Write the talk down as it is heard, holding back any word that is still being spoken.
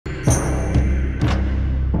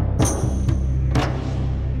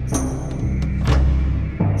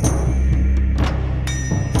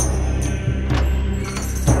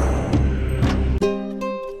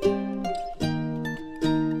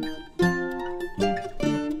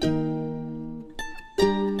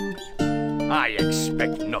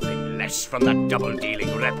rest from that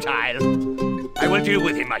double-dealing reptile. I will deal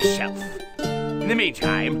with him myself. In the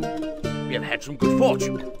meantime, we have had some good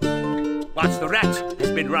fortune. Whilst the rat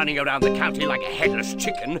has been running around the county like a headless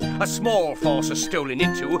chicken, a small force has stolen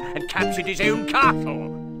into and captured his own castle.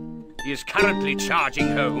 He is currently charging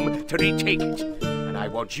home to retake it, and I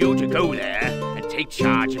want you to go there and take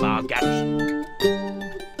charge of our garrison.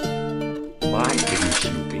 Why didn't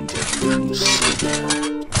you intervene sooner?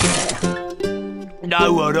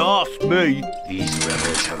 No one asked me. These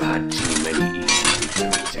rebels have had too many easy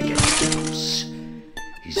victories against us.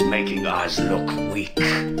 He's making ours look weak.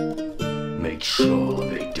 Make sure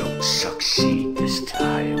they don't succeed this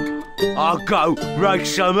time. I'll go make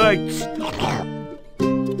some eggs.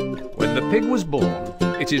 When the pig was born,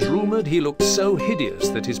 it is rumoured he looked so hideous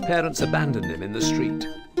that his parents abandoned him in the street.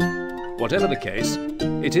 Whatever the case,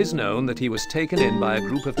 it is known that he was taken in by a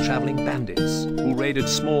group of travelling bandits who raided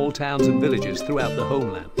small towns and villages throughout the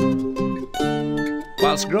homeland.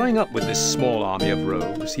 Whilst growing up with this small army of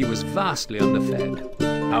rogues, he was vastly underfed.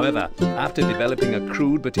 However, after developing a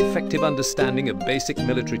crude but effective understanding of basic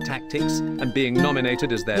military tactics and being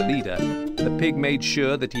nominated as their leader, the pig made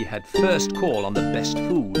sure that he had first call on the best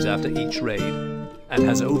foods after each raid, and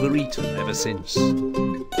has overeaten ever since.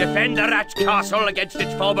 Defend the rat's castle against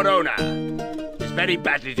its former owner. It's very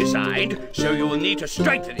badly designed, so you will need to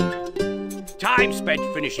strengthen it. Time spent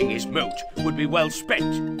finishing his moat would be well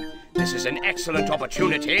spent. This is an excellent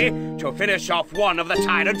opportunity to finish off one of the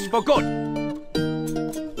tyrants for good.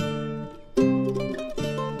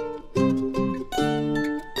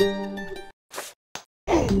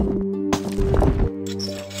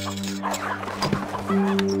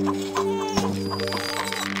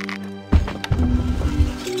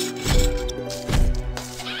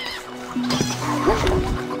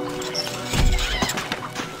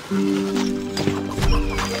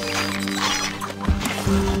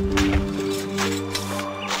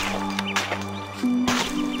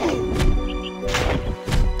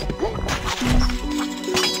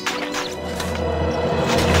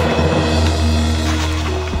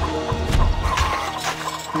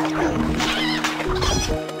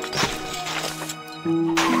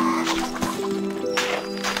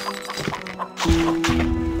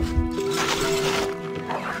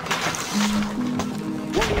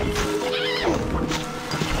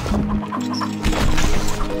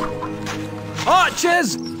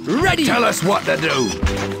 Archers, ready! Tell us what to do.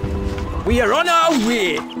 We are on our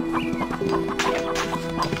way.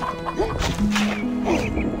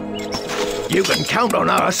 You can count on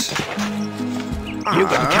us. You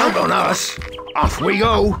can count on us. Off we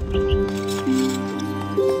go.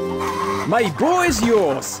 My bow is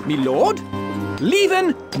yours, me lord.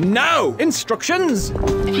 Leaving now. Instructions.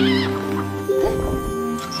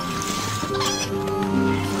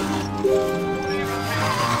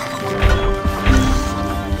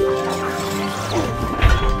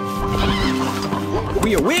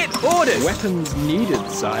 We await orders. Weapons needed,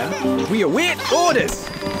 sire. We await orders.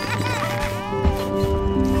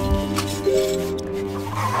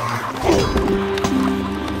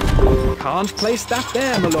 Can't place that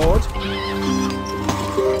there, my lord.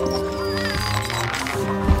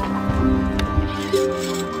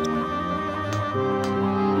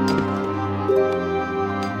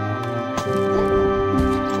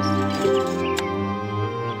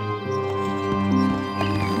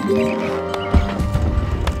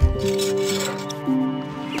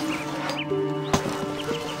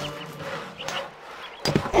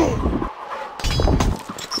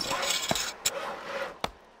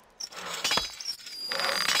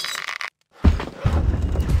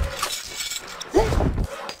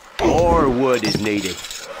 More wood is needed.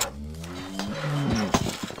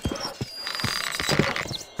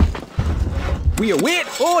 We await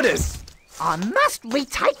orders. I must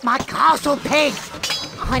retake my castle, pig.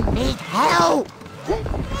 I need help.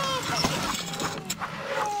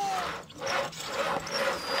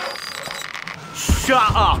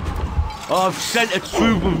 Shut up! I've sent a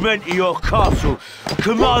troop of men to your castle.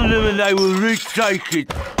 Command them and they will retake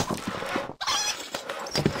it.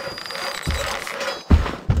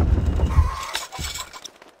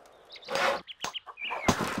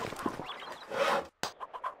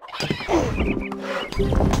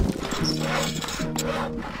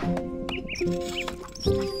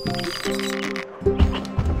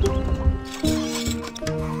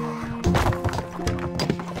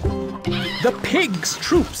 The pig's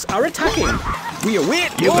troops are attacking. We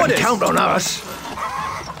await You orders. can count on us.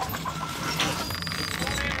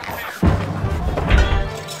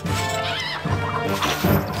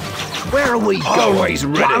 Where Where are we going? Always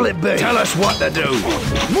ready. What'll it be? Tell us what to do.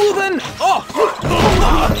 Moving off!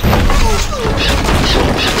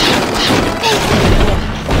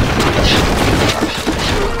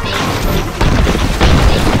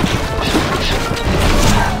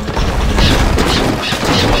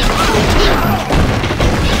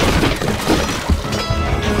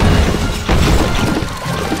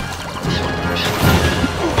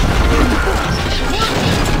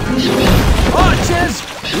 Archers,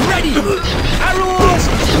 ready! Arrows,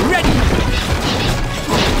 ready!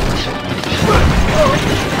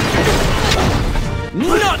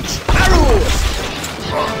 Notch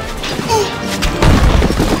arrows!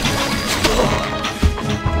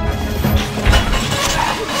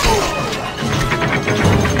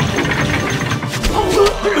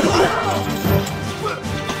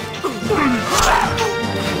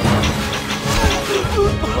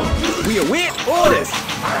 We await orders!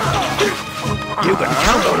 You can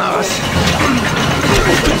count on us.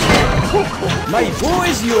 My bow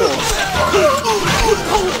is yours!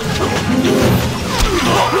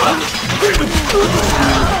 The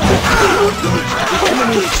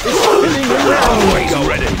enemy is spinning around! Always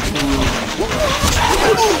ready.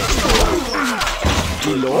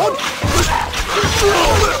 My lord?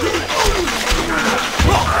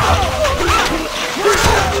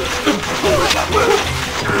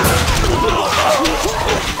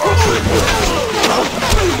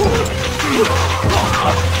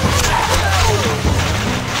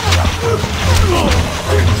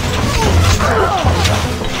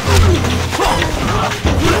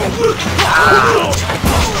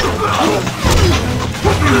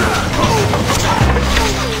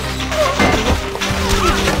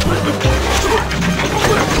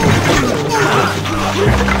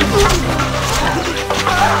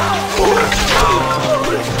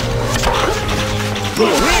 We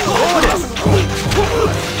await orders!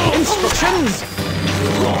 Instructions!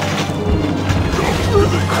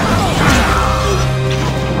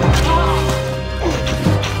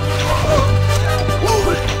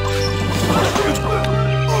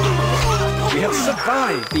 We have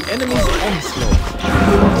survived the enemy's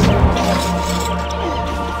onslaught.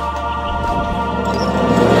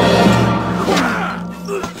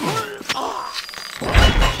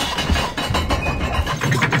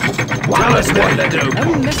 Tell us what to do.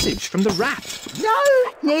 A message from the rat. No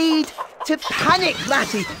need to panic,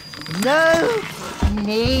 Ratty. No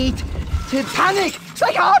need to panic.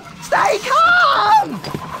 Stay calm. Stay calm.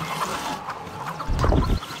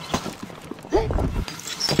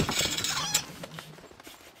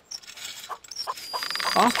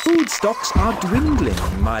 Our food stocks are dwindling,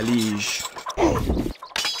 my liege.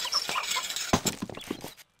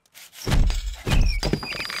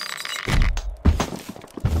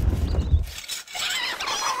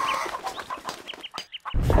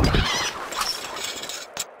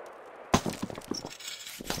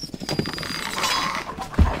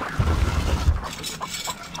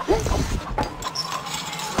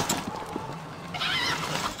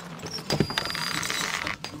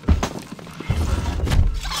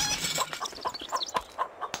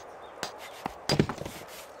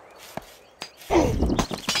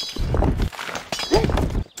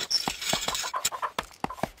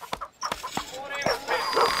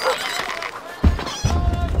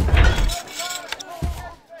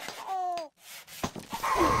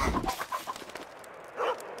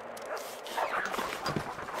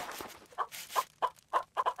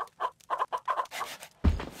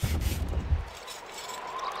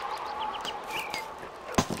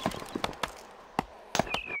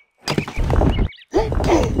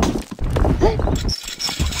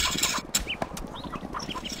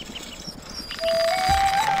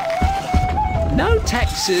 No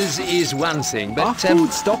taxes is one thing, but Our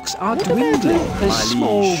food stocks are dwindling, a my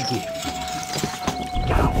small liege. gift.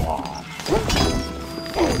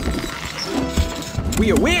 We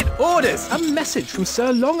await orders. A message from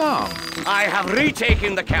Sir Longarm. I have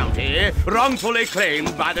retaken the county, wrongfully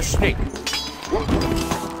claimed by the snake.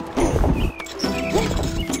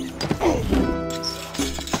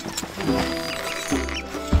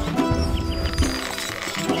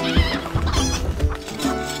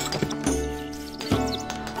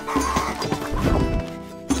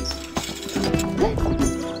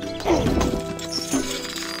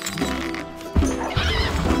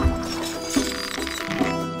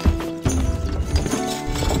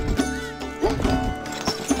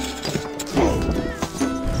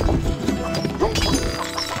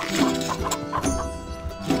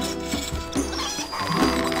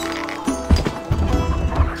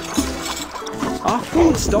 Our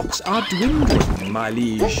food stocks are dwindling, my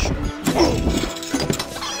liege.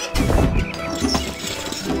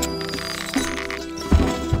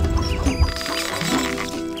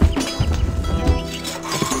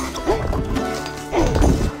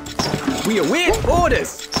 We await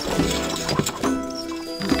orders.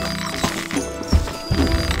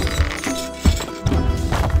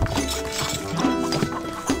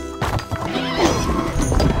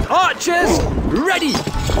 Archers, ready!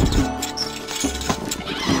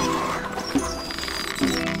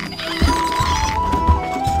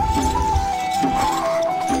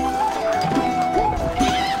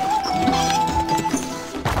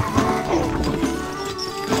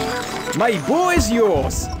 My bow is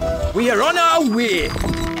yours. We are on our way.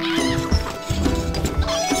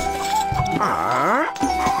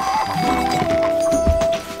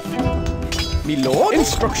 Me lord,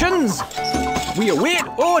 instructions. We await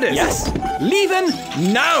orders. Yes. Leaving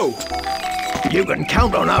now. You can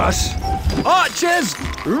count on us. Archers,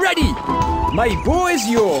 ready. My bow is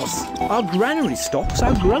yours. Our granary stocks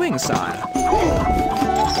are growing, sire.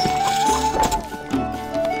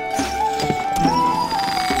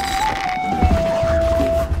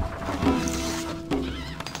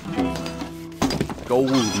 Gold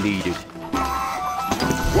needed.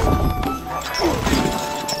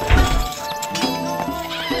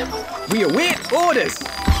 We await orders.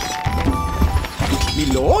 Me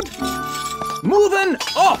lord, moving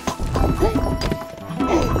off.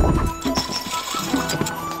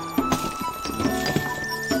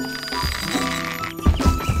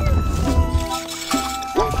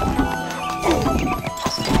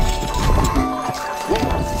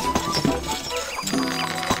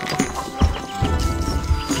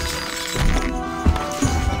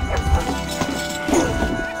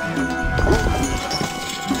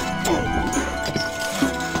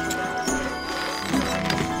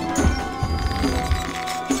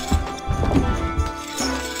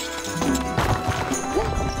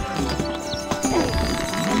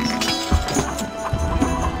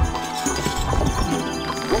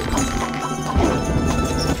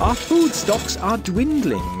 Our food stocks are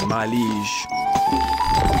dwindling, my liege.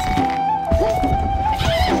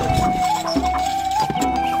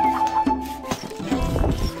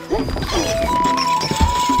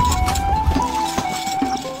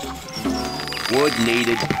 Wood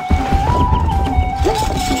needed.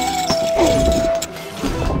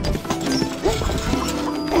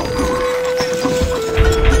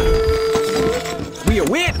 We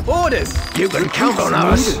await orders. You can count on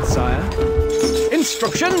us. Needed, sire.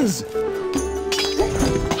 Instructions.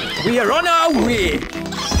 We are on our way.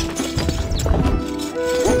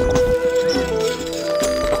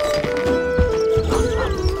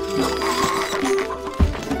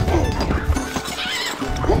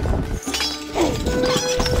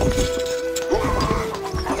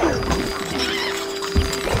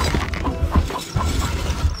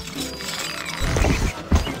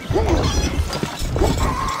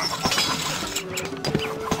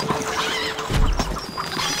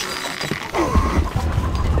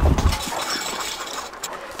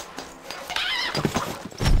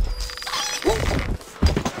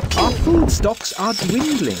 Food stocks are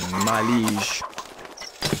dwindling, my liege.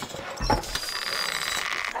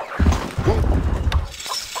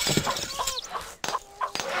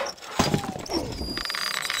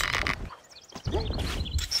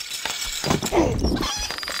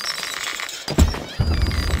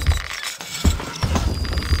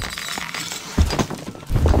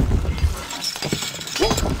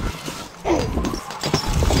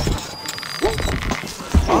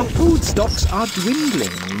 Food stocks are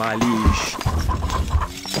dwindling, my liege.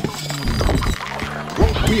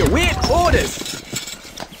 We await orders.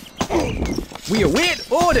 We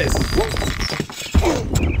await orders.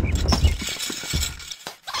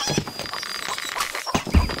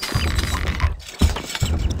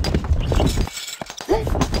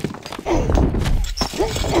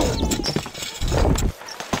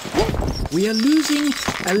 We are losing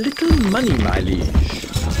a little money, my liege.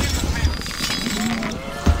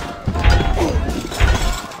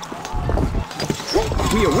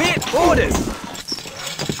 We await orders.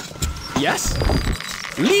 Yes?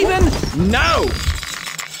 Leaving now.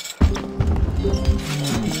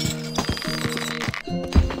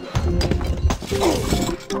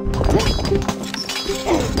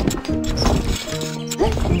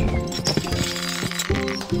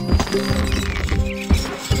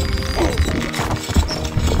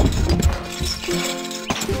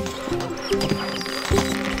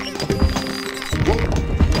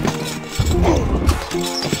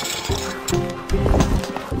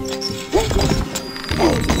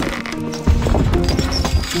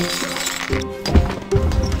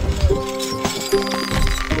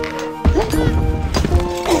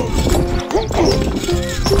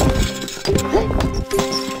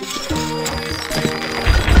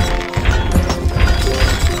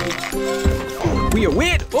 We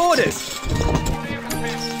await orders.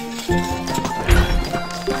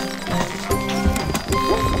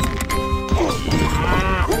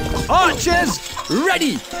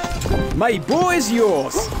 ready! My bow is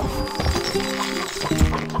yours!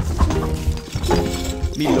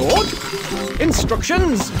 Me lord,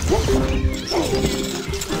 instructions!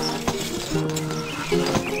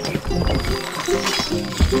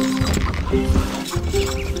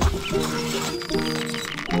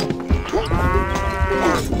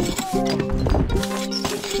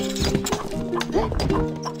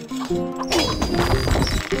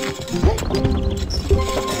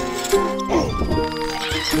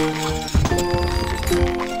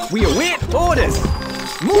 We await orders!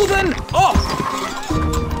 Moving off!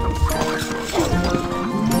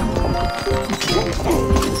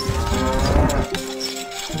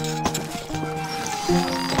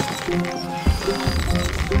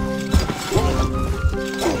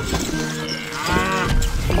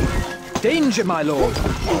 Danger, my lord!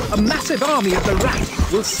 A massive army of the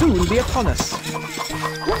rat will soon be upon us.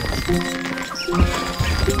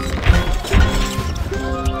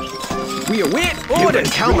 We await orders! You can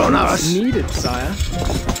count on us! Needed, sire.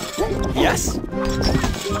 Yes?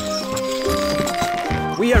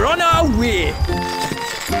 We are on our way!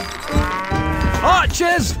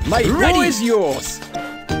 Archers, my bow is yours!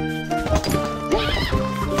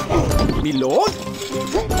 Me lord?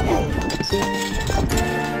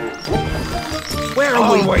 Where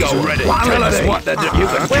are we Always going? ready. What Tell are us they? what to do. You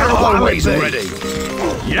can We're tell what always they- ready.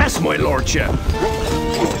 Yes, my lordship.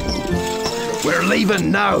 We're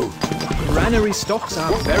leaving now. Granary stocks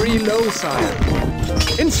are very low, sire.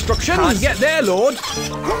 Instructions! Can't get there, lord.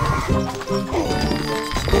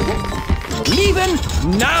 Leaving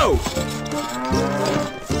now!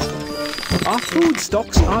 Our food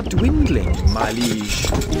stocks are dwindling, my liege.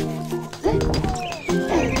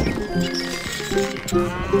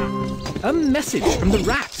 A message from the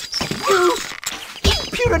rat. You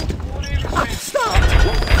impudent upstart!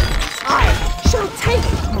 I shall take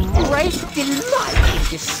great delight in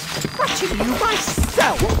dispatching you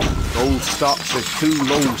myself! Gold stocks are too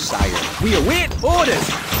low, sire. We await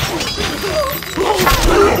orders.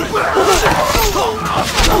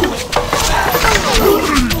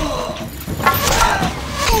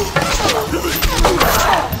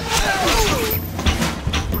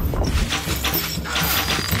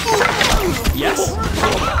 Yes?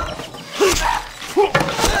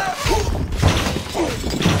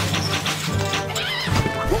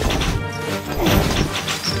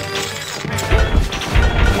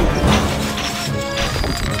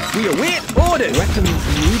 We await orders! Weapons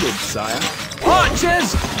needed, sire.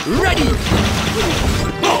 Archers, ready!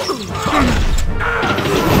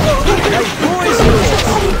 Hey, boys,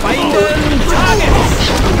 finding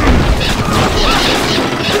targets!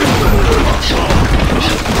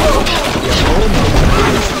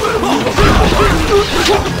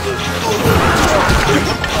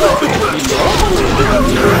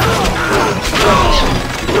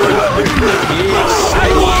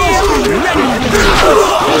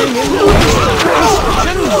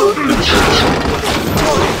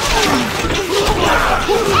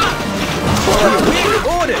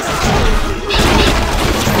 Orders!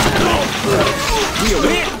 We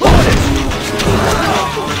await orders!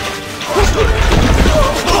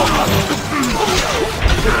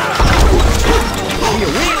 We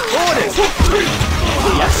await orders!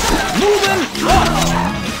 Yes, moving up!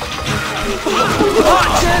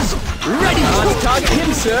 Archers, ready! On target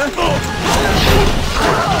him, sir!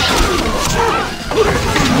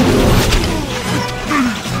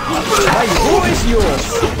 My bow is yours!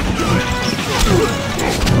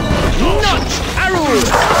 Notch arrows!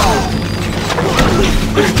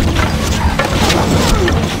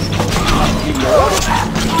 Lord?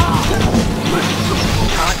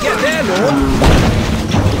 Can't get there, Lord.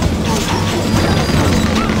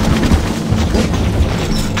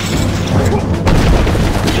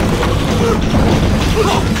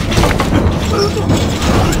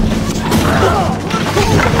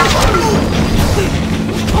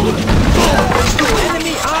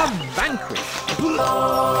 Enemy are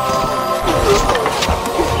vanquished.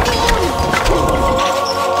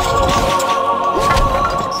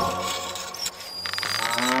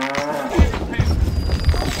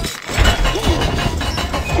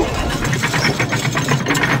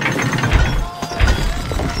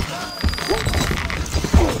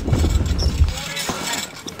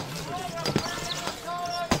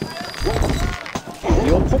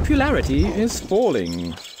 Your popularity is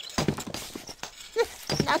falling.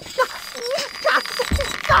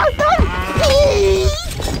 No, please!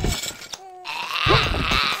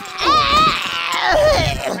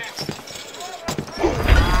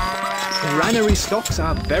 Granary stocks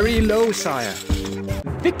are very low, sire.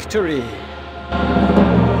 Victory!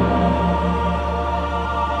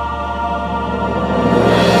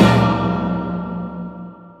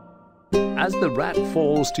 As the rat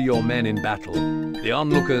falls to your men in battle, the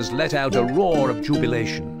onlookers let out a roar of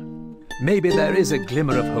jubilation. Maybe there is a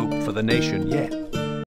glimmer of hope for the nation yet.